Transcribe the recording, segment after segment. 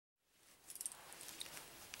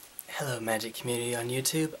Hello Magic community on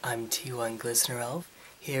YouTube, I'm T1 Glistener Elf,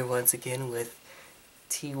 here once again with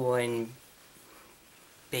T1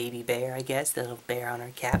 Baby Bear, I guess, the little bear on our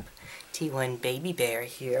cap. T1 Baby Bear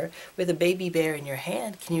here, with a baby bear in your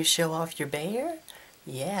hand. Can you show off your bear?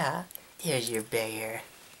 Yeah, there's your bear.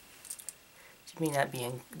 She may not be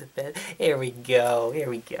in the bed. Here we go, here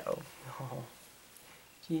we go. Oh,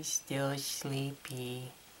 she's still sleepy.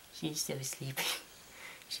 She's still sleepy.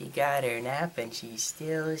 She got her nap and she's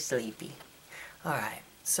still sleepy. Alright,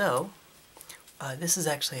 so, this is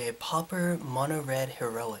actually a Pauper Mono-Red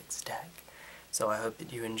Heroics deck. So I hope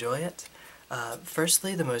that you enjoy it.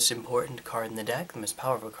 Firstly, the most important card in the deck, the most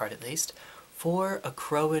powerful card at least, for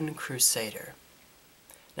Akroan Crusader.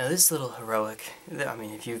 Now this little heroic, I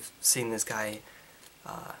mean if you've seen this guy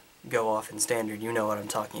go off in Standard, you know what I'm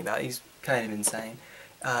talking about. He's kind of insane.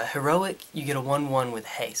 Heroic, you get a 1-1 with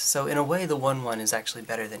haste, so in a way the 1-1 is actually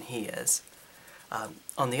better than he is.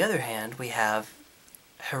 On the other hand, we have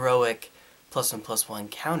Heroic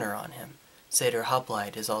 +1/+1 counter on him. Satyr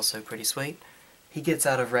Hoplite is also pretty sweet. He gets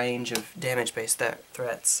out of range of damage-based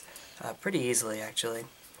threats pretty easily, actually.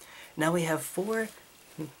 Now we have 4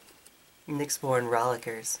 Nyxborn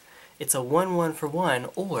Rollickers. It's a 1-1 for 1,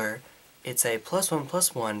 or it's a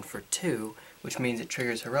 +1/+1 for 2, which means it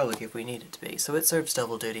triggers Heroic if we need it to be. So it serves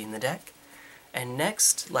double duty in the deck. And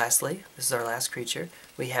next, lastly, this is our last creature,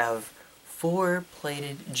 we have 4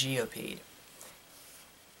 Plated Geopede.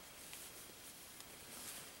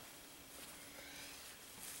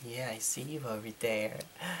 Yeah, I see you over there.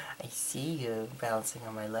 I see you bouncing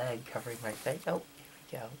on my leg, covering my face. Oh,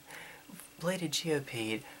 here we go. Plated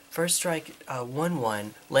Geopede. First strike,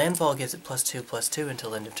 1-1. Landfall gives it +2/+2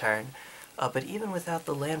 until end of turn. But even without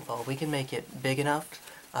the landfall, we can make it big enough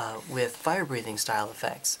with fire breathing style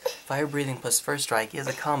effects. Fire breathing plus first strike is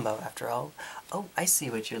a combo after all. Oh, I see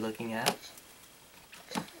what you're looking at.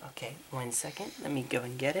 Okay, 1 second. Let me go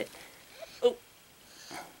and get it. Oh,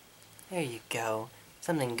 there you go.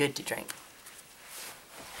 Something good to drink.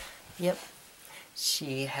 Yep,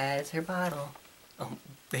 she has her bottle. Oh,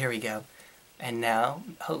 there we go. And now,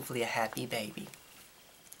 hopefully a happy baby.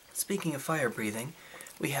 Speaking of fire breathing,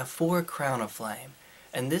 we have 4 Crown of Flame,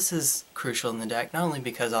 and this is crucial in the deck, not only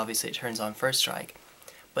because obviously it turns on first strike,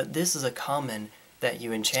 but this is a common that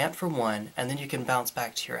you enchant for 1, and then you can bounce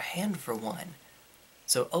back to your hand for 1.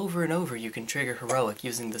 So over and over you can trigger Heroic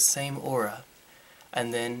using the same aura,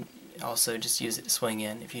 and then also just use it to swing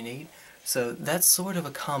in if you need. So that's sort of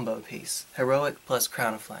a combo piece, Heroic plus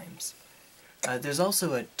Crown of Flames. There's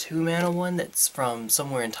also a 2-mana one that's from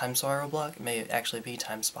somewhere in Time Spiral block, it may actually be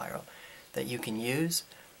Time Spiral, that you can use,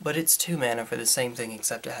 but it's 2 mana for the same thing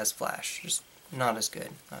except it has flash. Just not as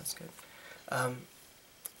good. Not as good.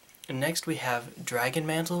 Next we have Dragon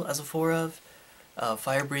Mantle as a 4-of,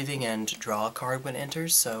 fire breathing and draw a card when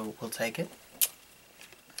enters, so we'll take it.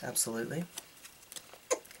 Absolutely.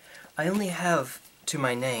 I only have, to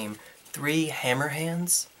my name, 3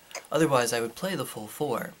 Hammerhands, otherwise I would play the full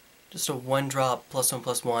 4. Just a 1-drop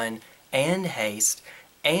 +1/+1 and haste,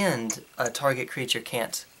 and a target creature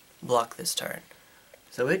can't block this turn.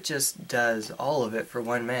 So it just does all of it for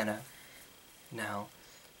 1 mana. Now,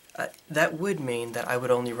 that would mean that I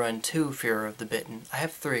would only run 2 Furor of the Bitten. I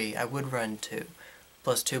have 3, I would run 2.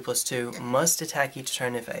 +2/+2, must attack each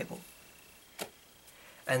turn if able.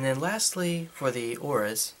 And then lastly, for the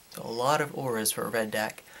auras, so a lot of auras for a red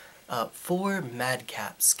deck, 4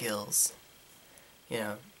 Madcap Skills. You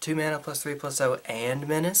know, 2 mana +3/+0 and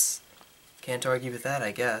Menace. Can't argue with that,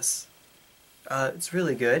 I guess. It's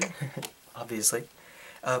really good, obviously.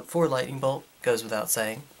 4 Lightning Bolt, goes without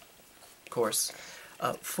saying, of course.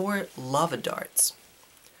 4 Lava Darts.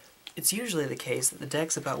 It's usually the case that the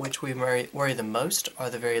decks about which we worry the most are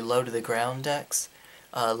the very low to the ground decks,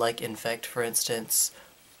 like Infect, for instance,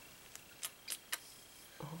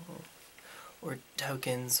 or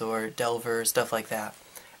Tokens, or Delver, stuff like that.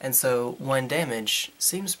 And so 1 damage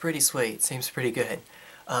seems pretty sweet, seems pretty good.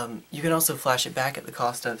 You can also flash it back at the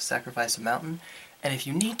cost of Sacrifice a Mountain, and if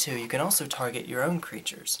you need to, you can also target your own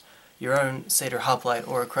creatures, your own Satyr Hoplite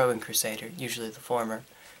or Akroan Crusader, usually the former,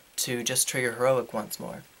 to just trigger Heroic once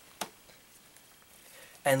more.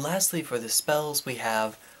 And lastly, for the spells, we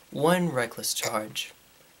have 1 Reckless Charge,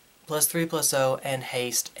 +3/+0 and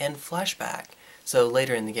haste and flashback, so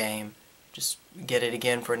later in the game, just get it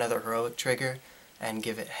again for another Heroic trigger and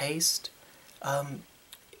give it haste.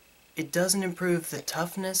 It doesn't improve the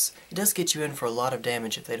toughness. It does get you in for a lot of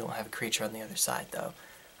damage if they don't have a creature on the other side, though.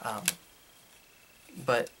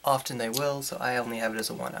 But often they will, so I only have it as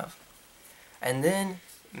a 1-of. And then,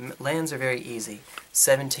 lands are very easy.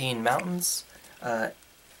 17 mountains.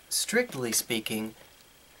 Strictly speaking,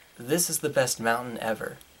 this is the best mountain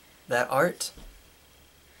ever. That art?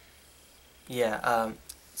 Yeah,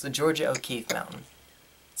 it's the Georgia O'Keeffe Mountain.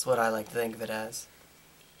 That's what I like to think of it as.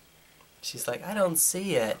 She's like, I don't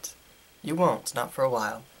see it. You won't, not for a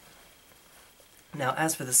while. Now,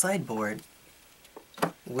 as for the sideboard,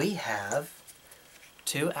 we have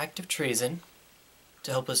 2 Act of Treason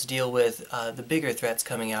to help us deal with the bigger threats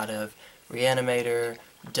coming out of Reanimator,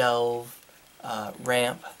 Delve,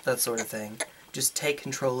 Ramp, that sort of thing. Just take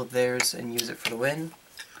control of theirs and use it for the win.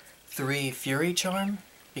 3 Fury Charm,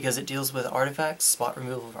 because it deals with artifacts, spot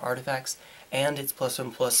removal of artifacts, and it's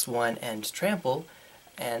 +1/+1 and trample,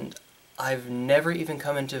 and I've never even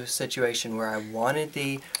come into a situation where I wanted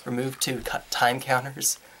the remove 2 time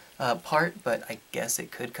counters part, but I guess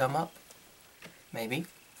it could come up. Maybe.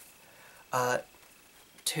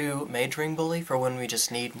 2 Mage-Ring Bully for when we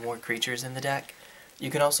just need more creatures in the deck. You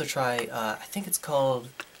can also try, I think it's called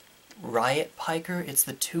Riot Piker. It's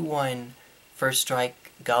the 2/1 first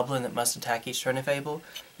strike goblin that must attack each turn if able.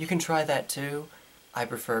 You can try that too. I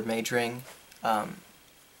prefer Mage-Ring.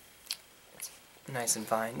 Nice and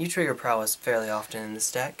fine. You trigger prowess fairly often in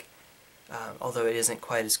this deck, although it isn't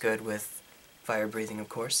quite as good with fire breathing, of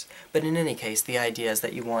course. But in any case, the idea is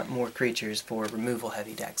that you want more creatures for removal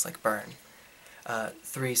heavy decks like Burn.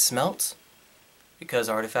 3 Smelt, because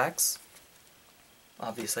artifacts,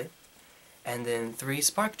 obviously. And then 3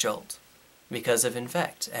 Spark Jolt, because of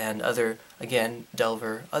Infect and other, again,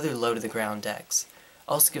 Delver, other low-to-the-ground decks.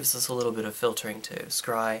 Also gives us a little bit of filtering to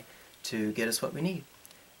scry to get us what we need.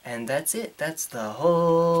 And that's it. That's the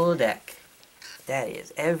whole deck. That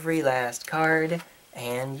is every last card,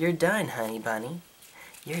 and you're done, honey bunny.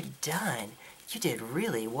 You're done. You did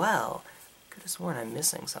really well. Could have sworn I'm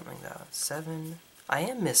missing something, though. 7. I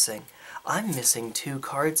am missing. I'm missing 2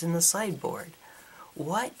 cards in the sideboard.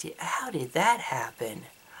 How did that happen?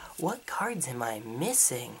 What cards am I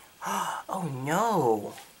missing? Oh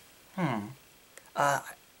no.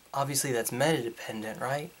 Obviously that's meta-dependent,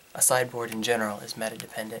 right? A sideboard in general is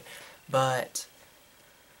meta-dependent. But,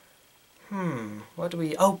 what do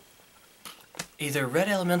we... Oh! Either Red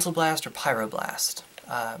Elemental Blast or Pyroblast.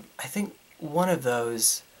 I think one of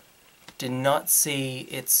those did not see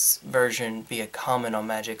its version be a common on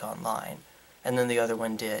Magic Online, and then the other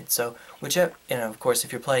one did. So, whichever, of course,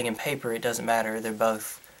 if you're playing in paper, it doesn't matter. They're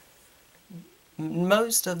both,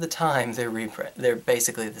 most of the time, they're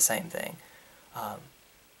basically the same thing.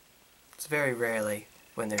 It's very rarely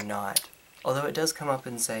when they're not. Although it does come up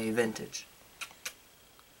and say vintage.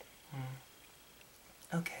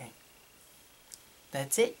 Okay.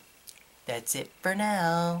 That's it. That's it for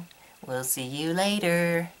now. We'll see you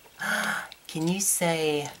later. Can you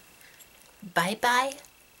say bye-bye?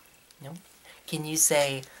 No? Can you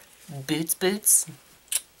say boots boots?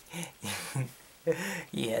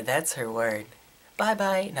 Yeah, that's her word.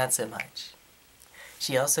 Bye-bye, not so much.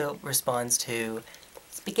 She also responds to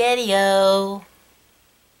Spaghetti-O.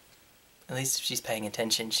 At least if she's paying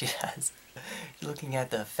attention, she does. She's looking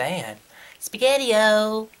at the fan.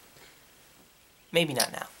 Spaghetti-O. Maybe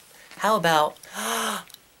not now. How about,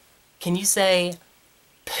 can you say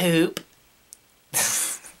poop?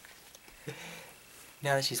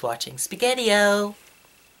 Now that she's watching Spaghetti-O.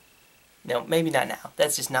 No, maybe not now.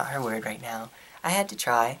 That's just not her word right now. I had to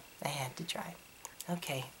try.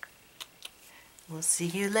 Okay. We'll see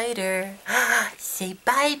you later. Say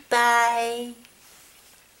bye-bye.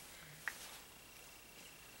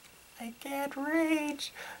 I can't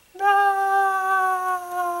reach. No!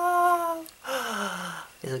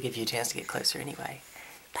 It'll give you a chance to get closer anyway.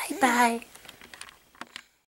 Bye-bye.